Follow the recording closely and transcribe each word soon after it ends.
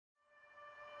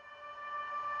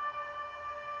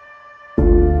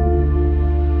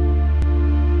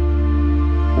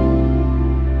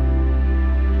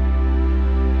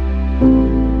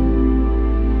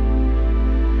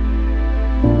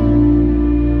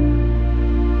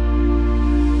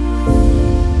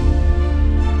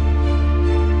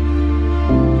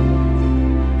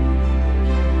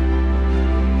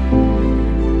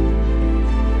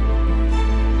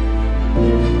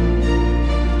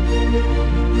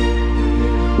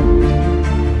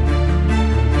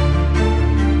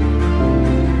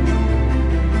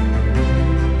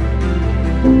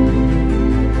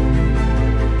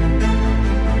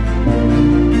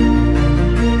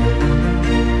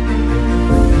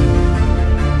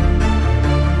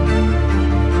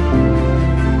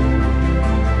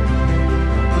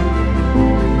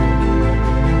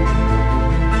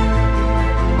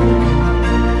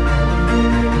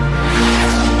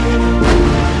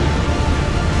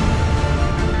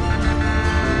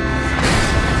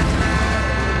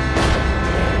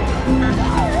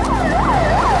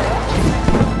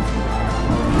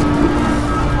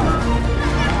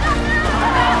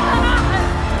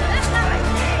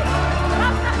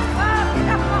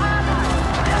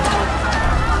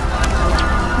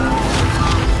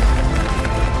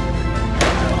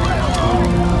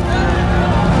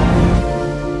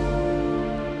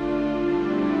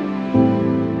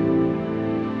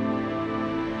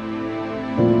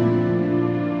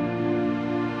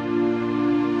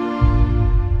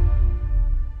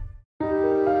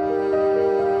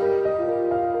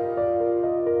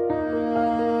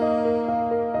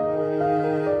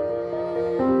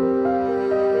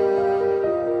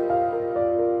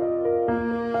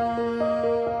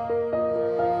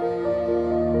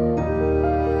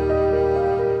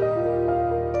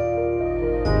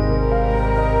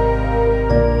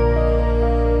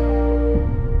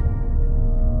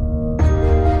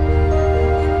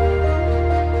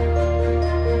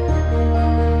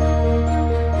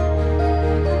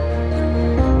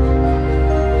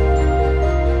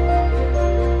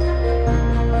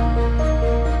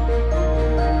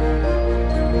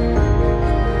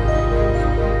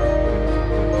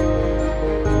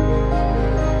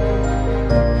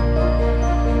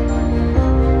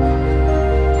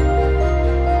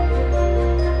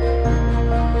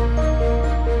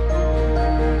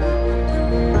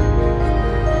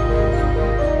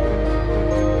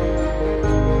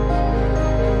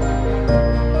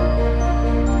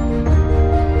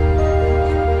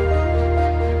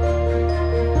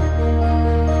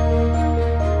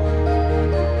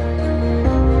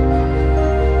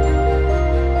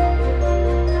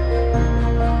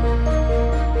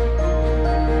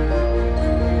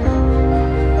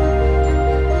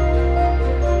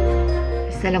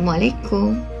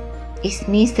Assalamualaikum.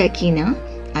 Ismi Sakina.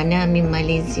 Ana min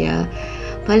Malaysia.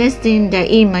 Palestine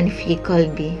daiman fi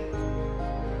qalbi.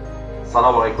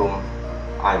 Assalamualaikum.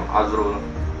 I'm Azrul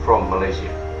from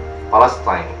Malaysia.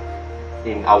 Palestine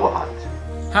in our heart.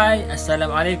 Hi,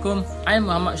 Assalamualaikum. I'm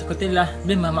Muhammad Syukurillah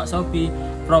bin Muhammad Sofi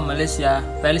from Malaysia.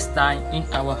 Palestine in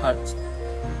our hearts.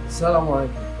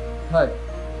 Assalamualaikum. Hi,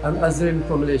 I'm Azril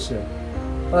from Malaysia.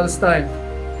 Palestine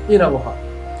in our heart.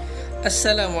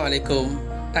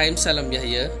 Assalamualaikum. I'm Salam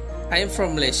Yahya. I am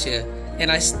from Malaysia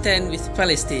and I stand with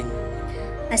Palestine.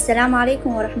 Assalamualaikum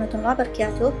warahmatullahi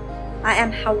wabarakatuh. I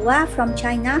am Hawa from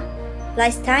China.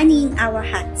 Palestine in our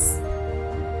hearts.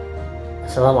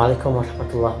 Assalamualaikum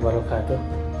warahmatullahi wabarakatuh.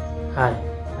 Hi,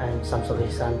 I'm Samsul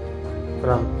Ihsan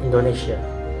from Indonesia.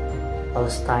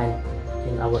 Palestine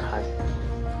in our heart.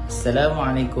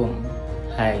 Assalamualaikum.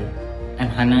 Hi,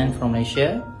 I'm Hanan from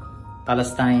Malaysia.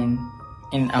 Palestine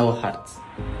in our hearts.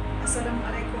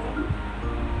 Assalamualaikum.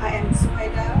 I am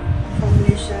Suhaida from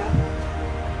Malaysia.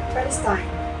 Palestine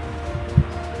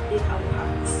in our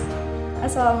hearts.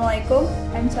 Assalamualaikum.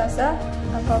 I'm Sasa.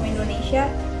 I'm from Indonesia.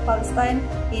 Palestine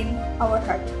in our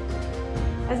heart.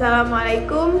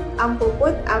 Assalamualaikum. I'm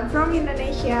Puput. I'm from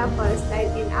Indonesia. Palestine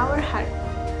in our heart.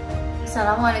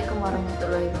 Assalamualaikum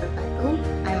warahmatullahi wabarakatuh.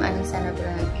 I'm Anissa Nabil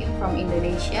Hakim from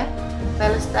Indonesia.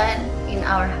 Palestine in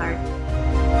our heart.